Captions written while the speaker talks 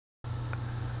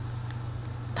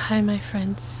Hi my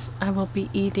friends, I will be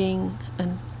eating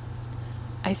an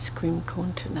ice cream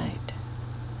cone tonight.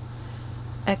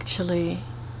 Actually,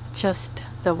 just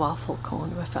the waffle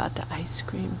cone without the ice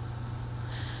cream.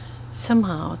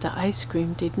 Somehow the ice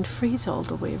cream didn't freeze all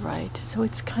the way right, so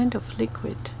it's kind of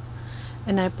liquid.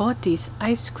 And I bought these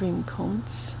ice cream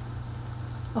cones,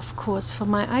 of course, for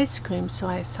my ice cream, so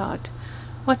I thought,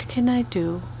 what can I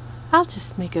do? I'll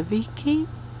just make a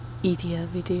WikiEATia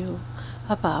video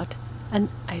about an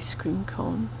ice cream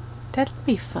cone. That'll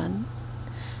be fun.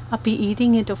 I'll be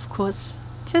eating it, of course,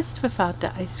 just without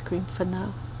the ice cream for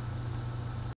now.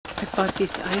 I bought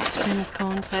these ice cream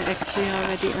cones. I actually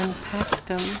already unpacked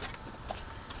them.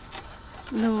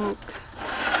 Look.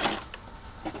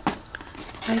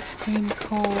 Ice cream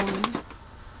cone.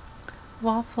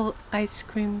 Waffle ice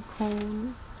cream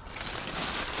cone.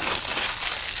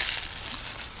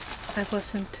 I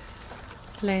wasn't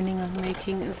planning on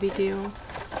making a video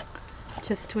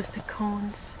just with the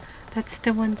cones. That's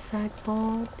the ones I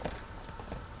bought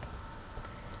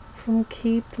from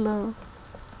Keebler.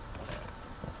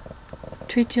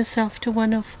 Treat yourself to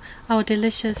one of our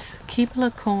delicious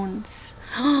Keebler cones.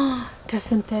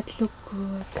 Doesn't that look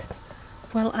good?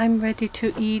 Well, I'm ready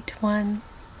to eat one.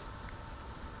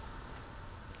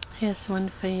 Here's one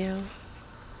for you.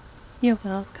 You're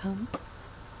welcome.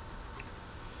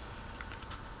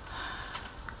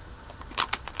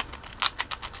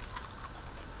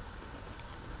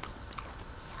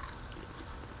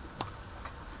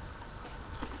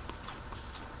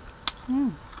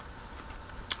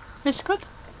 It's good.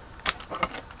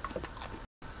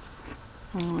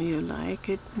 Oh, you like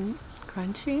it?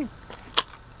 Crunchy?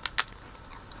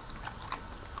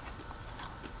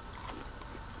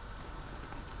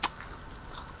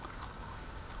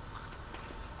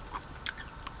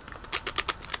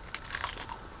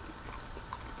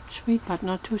 Sweet, but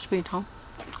not too sweet, huh?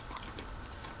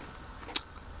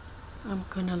 I'm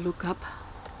gonna look up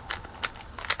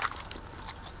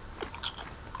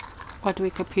what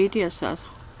Wikipedia says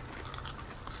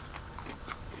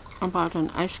about an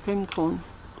ice cream cone,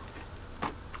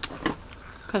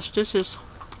 because this is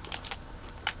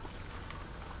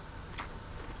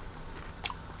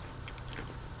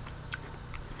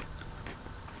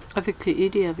a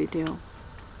WikiEATia video.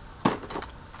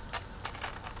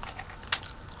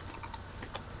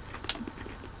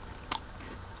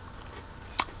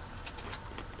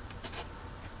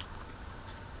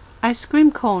 Ice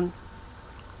cream cone.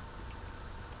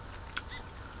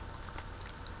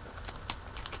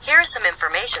 Here is some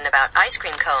information about ice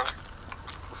cream cone.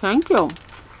 Thank you.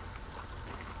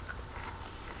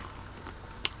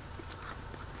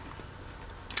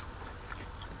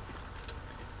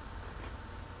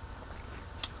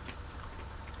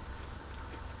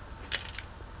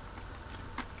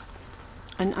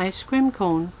 An ice cream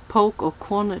cone, poke or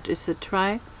cornet, is a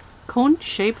dry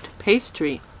cone-shaped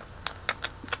pastry,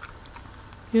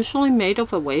 usually made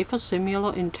of a wafer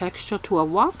similar in texture to a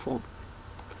waffle,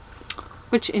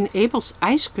 which enables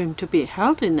ice cream to be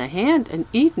held in the hand and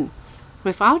eaten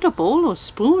without a bowl or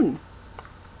spoon.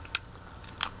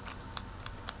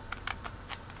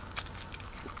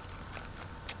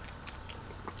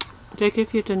 They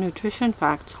give you the nutrition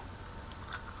facts.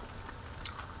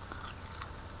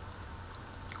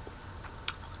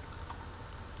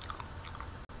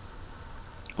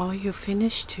 Oh, you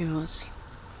finished yours.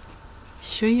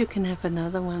 Sure, you can have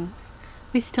another one.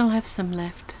 We still have some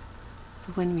left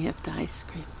for when we have the ice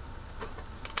cream.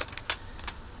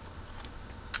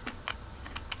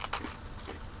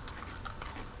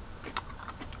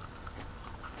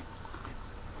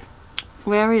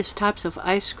 Various types of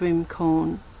ice cream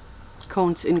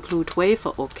cones include wafer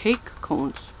or cake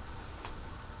cones,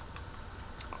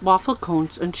 waffle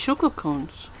cones, and sugar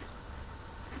cones.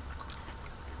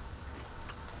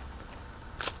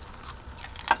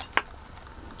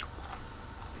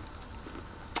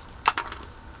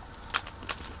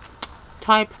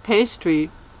 Type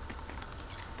pastry.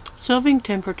 Serving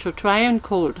temperature dry and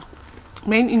cold.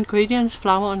 Main ingredients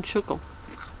flour and sugar.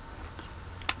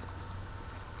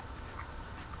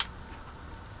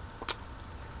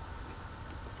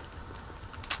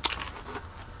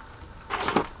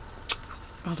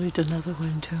 I'll eat another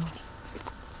one too.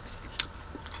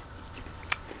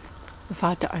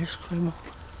 Without the ice cream.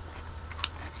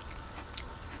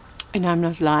 And I'm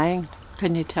not lying.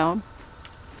 Can you tell?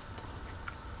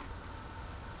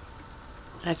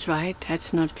 That's right,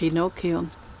 that's not Pinocchio,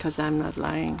 because I'm not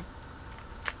lying.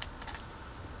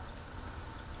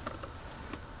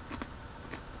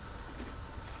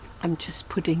 I'm just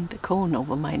putting the cone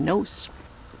over my nose.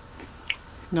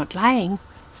 Not lying.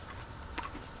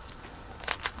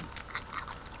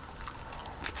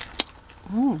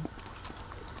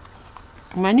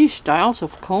 Many styles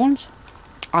of cones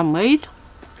are made,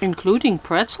 including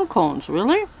pretzel cones,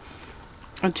 really?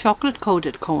 And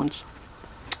chocolate-coated cones.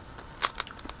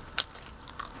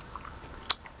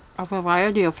 A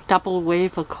variety of double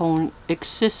wafer cone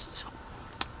exists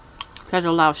that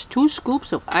allows 2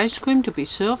 scoops of ice cream to be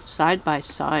served side by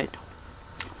side.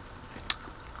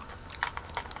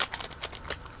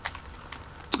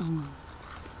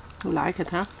 You like it,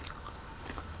 huh?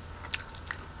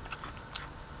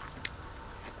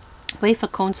 Wafer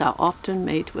cones are often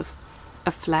made with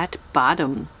a flat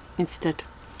bottom instead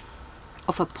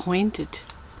of a pointed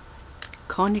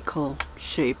conical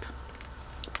shape,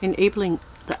 enabling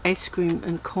the ice cream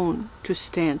and cone to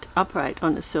stand upright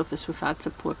on a surface without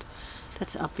support.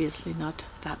 That's obviously not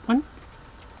that one.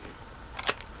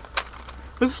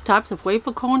 These types of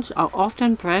wafer cones are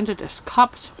often branded as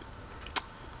cups.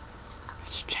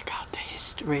 Let's check out the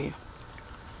history.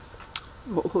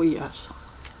 Oh yes,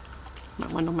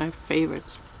 one of my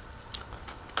favorites.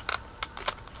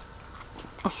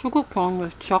 A sugar cone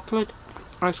with chocolate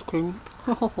ice cream.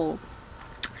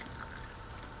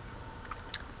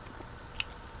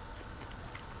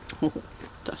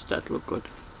 Does that look good?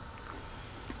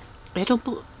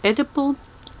 Edible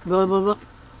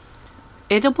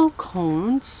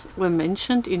cones were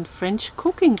mentioned in French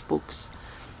cooking books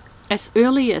as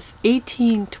early as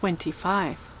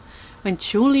 1825, when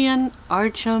Julian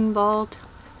Archambault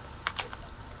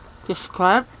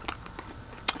described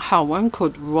how one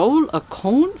could roll a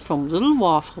cone from little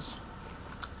waffles.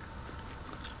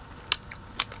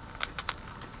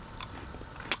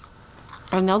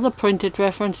 Another printed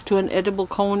reference to an edible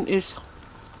cone is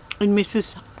in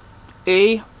Mrs.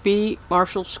 A. B.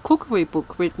 Marshall's cookery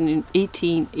book, written in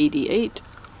 1888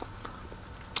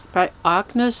 by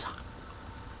Agnes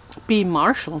B.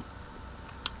 Marshall,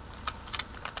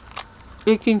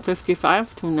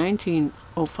 1855 to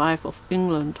 1905, of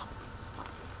England.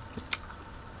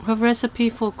 Her recipe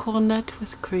for cornet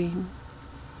with cream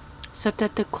said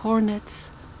that the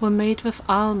cornets were made with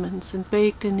almonds and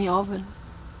baked in the oven,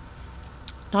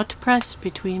 not pressed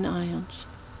between irons.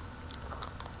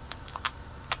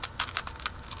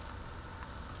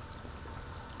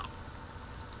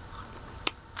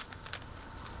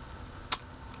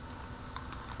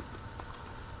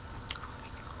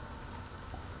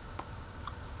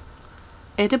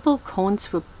 Edible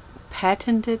cones were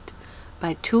patented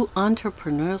by 2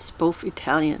 entrepreneurs, both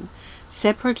Italian,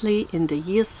 separately in the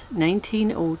years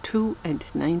 1902 and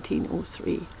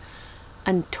 1903.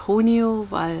 Antonio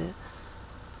Vallona,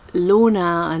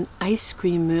 an ice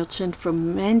cream merchant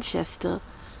from Manchester,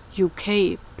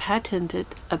 UK, patented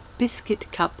a biscuit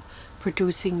cup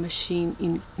producing machine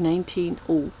in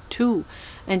 1902,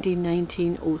 and in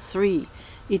 1903,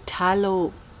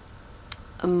 Italo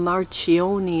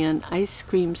Marchioni, an ice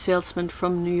cream salesman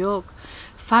from New York,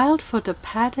 filed for the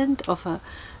patent of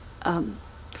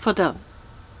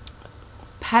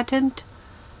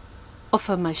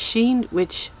a machine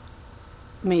which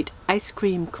made ice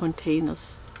cream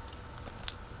containers.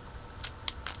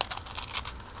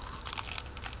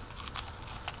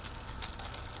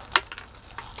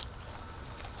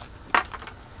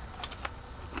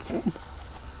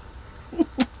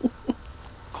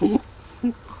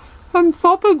 I'm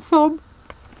stopping some.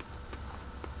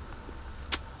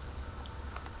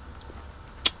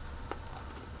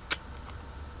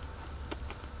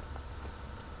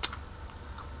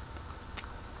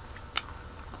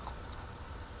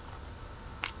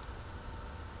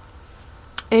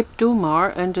 Abe Dumar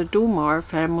and the Dumar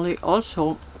family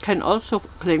can also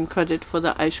claim credit for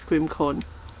the ice cream cone.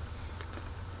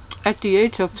 At the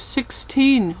age of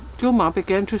 16, Dumar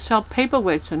began to sell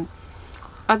paperweights and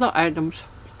other items.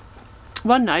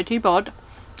 One night he bought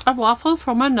a waffle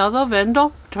from another vendor,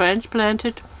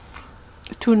 transplanted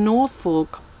to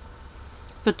Norfolk,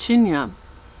 Virginia,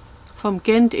 from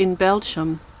Ghent in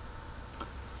Belgium,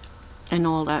 and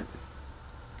all that.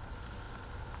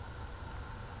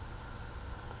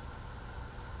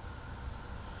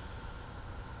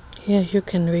 Here you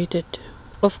can read it.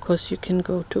 Of course, you can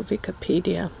go to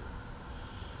Wikipedia.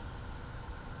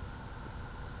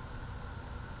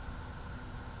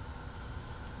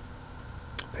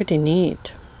 Pretty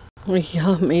neat.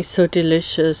 Yummy, so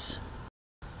delicious.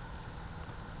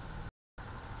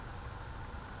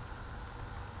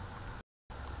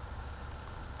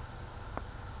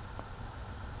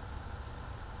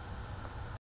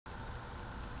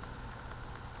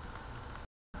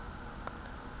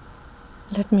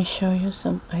 Let me show you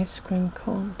some ice cream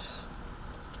cones.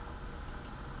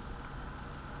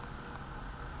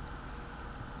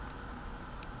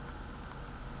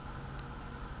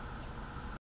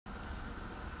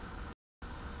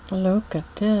 Look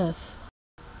at this.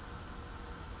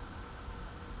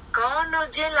 Cono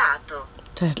gelato.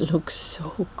 That looks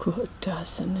so good,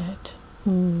 doesn't it?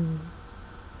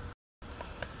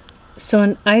 So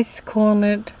an ice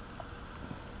cornet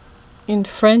in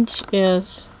French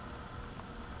is...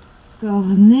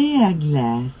 Cornet à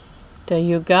glace. There,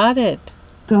 you got it.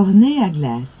 Cornet à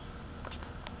glace.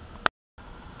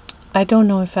 I don't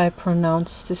know if I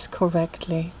pronounced this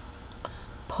correctly.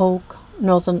 Poke,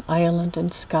 Northern Ireland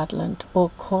and Scotland, or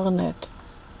cornet.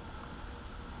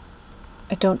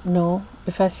 I don't know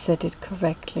if I said it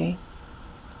correctly.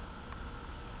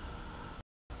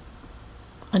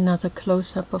 Another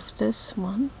close-up of this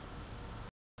one.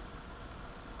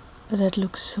 That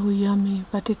looks so yummy,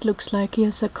 but it looks like he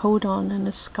has a coat on and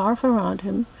a scarf around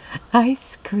him.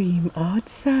 Ice cream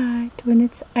outside when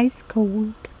it's ice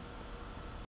cold.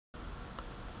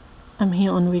 I'm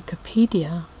here on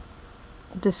Wikipedia.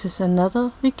 This is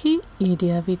another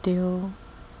WikiEATia video.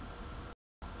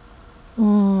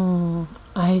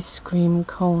 Ice cream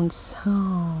cones.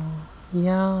 Oh,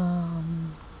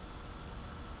 yum.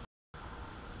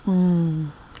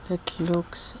 It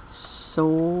looks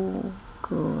so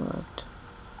good.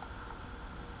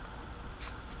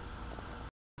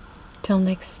 Till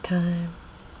next time.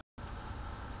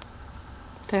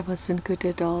 That wasn't good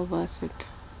at all, was it?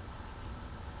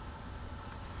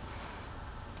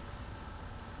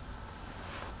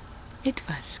 It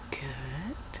was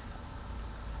good.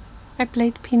 I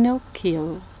played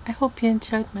Pinocchio. I hope you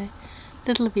enjoyed my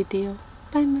little video.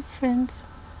 Bye, my friends.